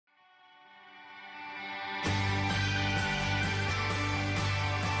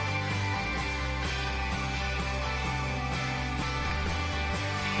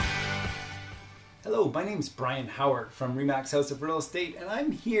Hello, my name's Bryon Howard from Remax House of Real Estate, and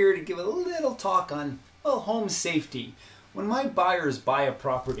I'm here to give a little talk on, well, home safety. When my buyers buy a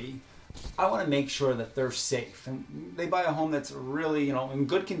property, I want to make sure that they're safe, and they buy a home that's really, in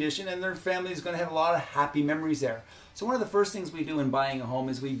good condition, and their family is going to have a lot of happy memories there. So one of the first things we do in buying a home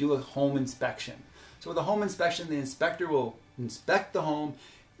is we do a home inspection. So with a home inspection, the inspector will inspect the home,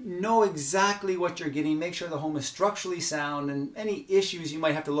 know exactly what you're getting, make sure the home is structurally sound, and any issues you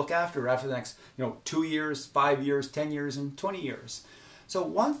might have to look after the next 2 years, 5 years, 10 years, and 20 years. So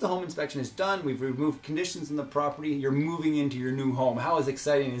once the home inspection is done, we've removed conditions in the property, you're moving into your new home. How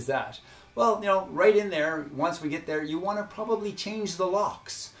exciting is that? Well, right in there, once we get there, you want to probably change the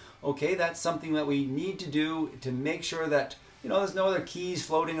locks. Okay, that's something that we need to do to make sure that there's no other keys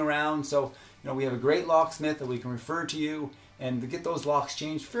floating around. So we have a great locksmith that we can refer to you and to get those locks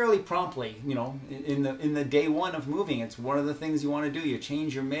changed fairly promptly. In the day one of moving, it's one of the things you want to do. You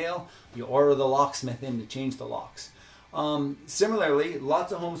change your mail, you order the locksmith in to change the locks. Similarly,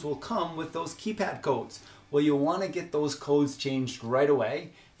 lots of homes will come with those keypad codes. Well, you want to get those codes changed right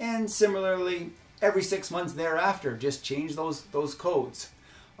away, and similarly, every 6 months thereafter, just change those codes.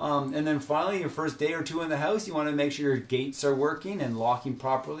 And then finally, your first day or two in the house, you want to make sure your gates are working and locking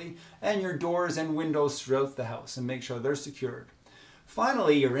properly, and your doors and windows throughout the house, and make sure they're secured.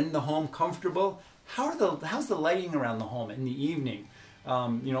 Finally, you're in the home comfortable. How's the lighting around the home in the evening?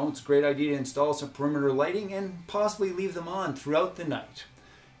 It's a great idea to install some perimeter lighting and possibly leave them on throughout the night.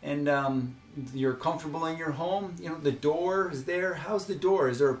 And you're comfortable in your home. The door is there. How's the door?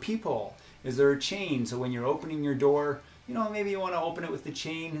 Is there a peephole? Is there a chain? So when you're opening your door, maybe you want to open it with the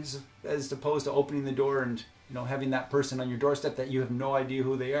chain as opposed to opening the door and having that person on your doorstep that you have no idea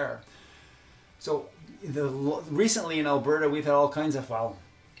who they are. So recently in Alberta, we've had all kinds of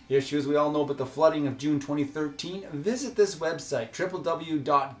issues. We all know about the flooding of June 2013. Visit this website,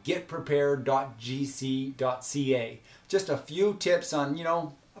 www.getprepared.gc.ca. Just a few tips on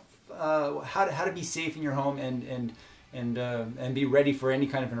how to be safe in your home and be ready for any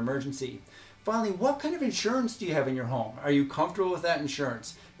kind of an emergency. Finally, what kind of insurance do you have in your home? Are you comfortable with that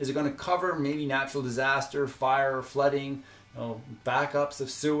insurance? Is it going to cover maybe natural disaster, fire, flooding, backups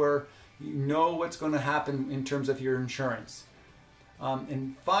of sewer? You know what's going to happen in terms of your insurance.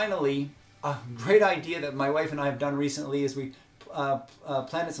 And finally, a great idea that my wife and I have done recently is we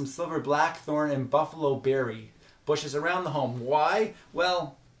planted some silver blackthorn and buffalo berry bushes around the home. Why?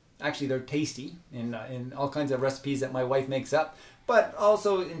 Well, actually they're tasty in all kinds of recipes that my wife makes up, but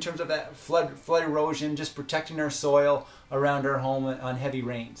also in terms of that flood erosion, just protecting our soil around our home on heavy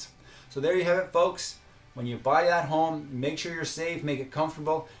rains. So there you have it, folks. When you buy that home, make sure you're safe, make it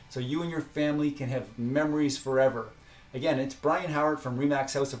comfortable, so you and your family can have memories forever. Again, it's Bryon Howard from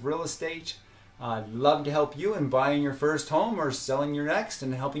Remax House of Real Estate. I'd love to help you in buying your first home or selling your next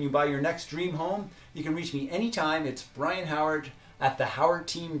and helping you buy your next dream home. You can reach me anytime. It's Bryon Howard at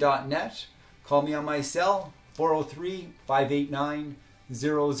thehowardteam.net. Call me on my cell,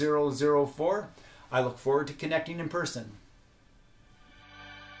 403-589-0004. I look forward to connecting in person.